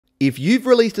If you've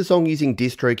released a song using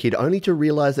DistroKid only to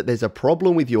realize that there's a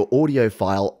problem with your audio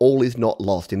file, all is not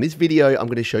lost. In this video, I'm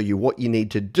going to show you what you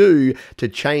need to do to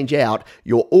change out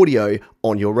your audio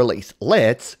on your release.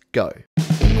 Let's go.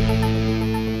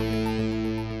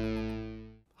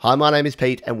 Hi, my name is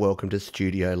Pete and welcome to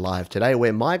Studio Live today,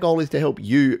 where my goal is to help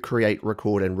you create,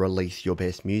 record and release your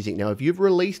best music. Now, if you've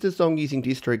released a song using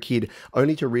DistroKid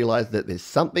only to realize that there's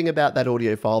something about that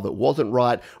audio file that wasn't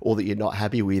right or that you're not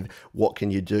happy with, what can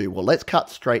you do? Well, let's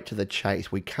cut straight to the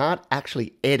chase. We can't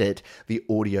actually edit the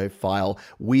audio file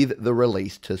with the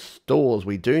release to stores.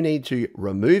 We do need to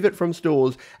remove it from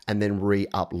stores and then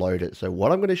re-upload it. So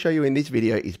what I'm going to show you in this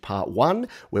video is part one,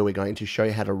 where we're going to show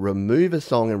you how to remove a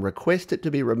song and request it to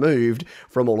be removed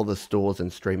from all of the stores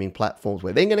and streaming platforms.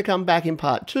 We're then going to come back in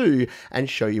part two and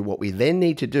show you what we then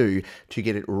need to do to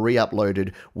get it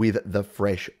re-uploaded with the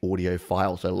fresh audio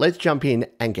file. So let's jump in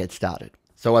and get started.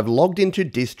 So I've logged into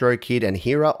DistroKid and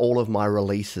here are all of my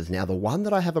releases. Now the one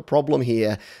that I have a problem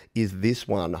here is this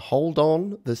one. Hold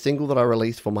On, the single that I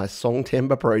released for my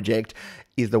Songtember project,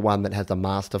 is the one that has a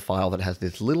master file that has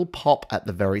this little pop at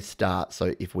the very start.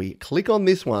 So if we click on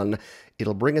this one,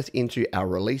 it'll bring us into our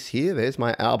release here. There's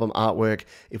my album artwork.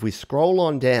 If we scroll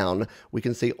on down, we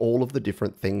can see all of the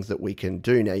different things that we can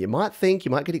do. Now you might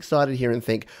get excited here and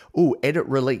think, ooh, edit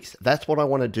release. That's what I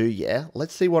want to do, yeah?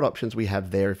 Let's see what options we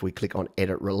have there if we click on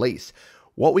edit release.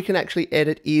 What we can actually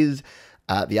edit is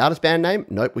the artist band name,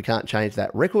 nope, we can't change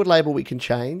that. Record label we can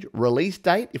change. Release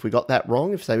date, if we got that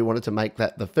wrong, if say we wanted to make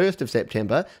that the 1st of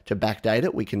September to backdate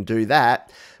it, we can do that.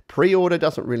 Pre-order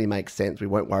doesn't really make sense. We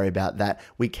won't worry about that.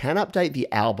 We can update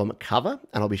the album cover,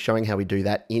 and I'll be showing how we do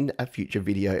that in a future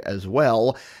video as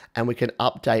well. And we can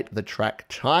update the track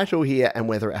title here and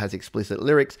whether it has explicit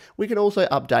lyrics. We can also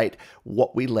update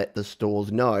what we let the stores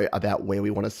know about where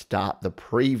we want to start the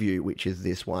preview, which is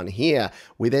this one here.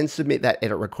 We then submit that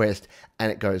edit request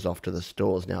and it goes off to the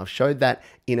stores. Now, I've showed that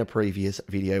in a previous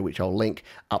video, which I'll link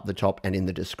up the top and in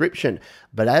the description.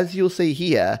 But as you'll see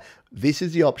here, this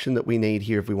is the option that we need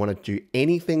here if we want to do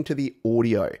anything to the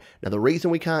audio. Now, the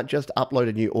reason we can't just upload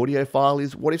a new audio file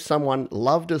is what if someone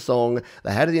loved a song,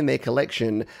 they had it in their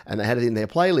collection and they had it in their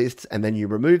playlists, and then you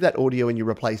remove that audio and you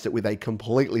replace it with a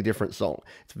completely different song.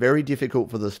 It's very difficult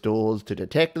for the stores to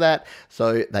detect that.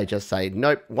 So they just say,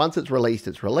 nope, once it's released,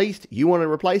 it's released. You want to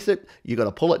replace it, you got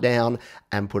to pull it down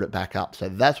and put it back up. So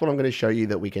that's what I'm going to show you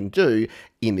that we can do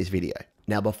in this video.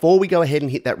 Now, before we go ahead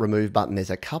and hit that remove button, there's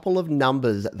a couple of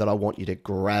numbers that I want you to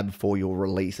grab for your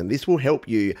release, and this will help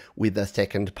you with the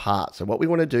second part. So what we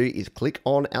want to do is click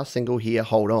on our single here,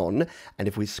 Hold On, and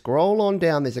if we scroll on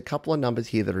down, there's a couple of numbers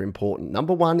here that are important.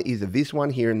 Number one is this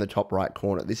one here in the top right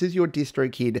corner. This is your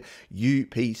DistroKid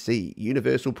UPC,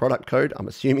 Universal Product Code. I'm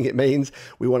assuming it means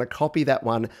we want to copy that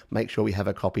one, make sure we have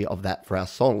a copy of that for our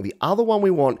song. The other one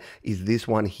we want is this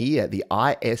one here, the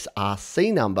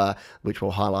ISRC number, which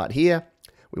we'll highlight here.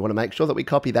 We want to make sure that we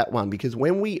copy that one because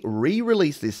when we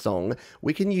re-release this song,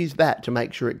 we can use that to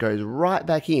make sure it goes right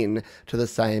back in to the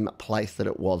same place that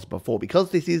it was before.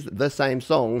 Because this is the same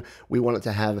song, we want it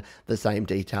to have the same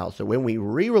details. So when we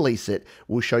re-release it,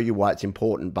 we'll show you why it's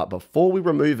important. But before we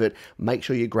remove it, make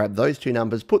sure you grab those two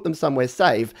numbers, put them somewhere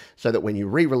safe so that when you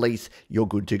re-release, you're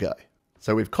good to go.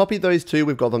 So we've copied those two,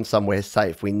 we've got them somewhere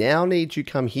safe. We now need to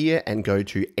come here and go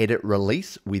to edit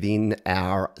release within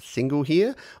our single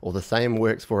here, or the same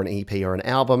works for an EP or an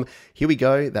album. Here we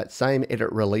go, that same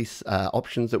edit release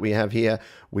options that we have here.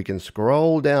 We can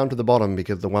scroll down to the bottom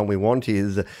because the one we want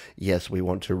is, yes, we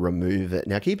want to remove it.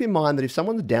 Now keep in mind that if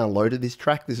someone's downloaded this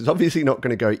track, this is obviously not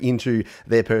going to go into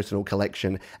their personal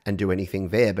collection and do anything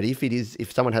there. But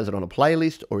if someone has it on a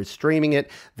playlist or is streaming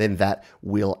it, then that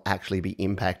will actually be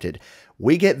impacted.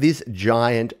 We get this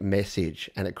giant message,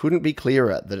 and it couldn't be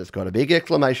clearer that it's got a big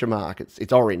exclamation mark.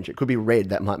 It's orange. It could be red.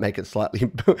 That might make it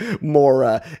slightly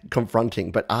more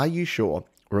confronting. But are you sure?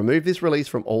 Remove this release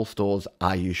from all stores.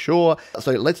 Are you sure?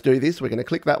 So let's do this. We're going to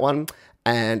click that one,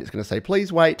 and it's going to say,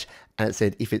 please wait. And it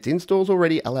said, if it's in stores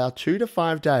already, allow 2 to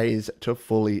 5 days to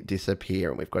fully disappear.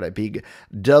 And we've got a big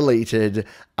deleted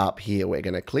up here. We're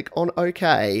going to click on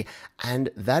OK. And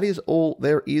that is all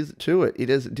there is to it. It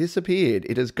has disappeared.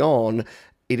 It has gone.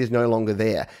 It is no longer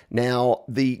there. Now,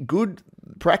 the good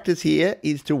practice here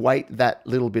is to wait that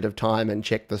little bit of time and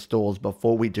check the stores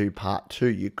before we do part two.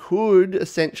 You could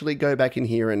essentially go back in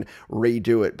here and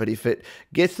redo it, but if it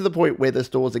gets to the point where the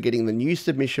stores are getting the new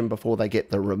submission before they get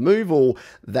the removal,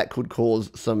 that could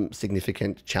cause some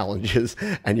significant challenges,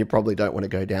 and you probably don't want to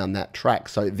go down that track.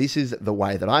 So this is the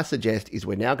way that I suggest is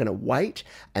we're now going to wait,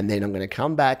 and then I'm going to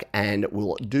come back and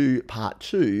we'll do part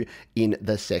two in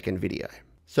the second video.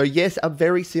 So yes, a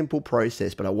very simple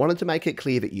process, but I wanted to make it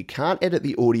clear that you can't edit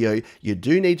the audio, you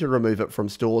do need to remove it from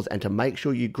stores and to make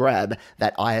sure you grab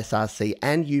that ISRC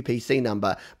and UPC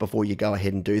number before you go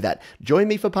ahead and do that. Join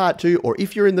me for part 2, or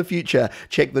if you're in the future,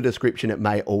 check the description, it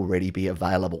may already be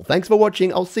available. Thanks for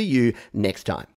watching, I'll see you next time.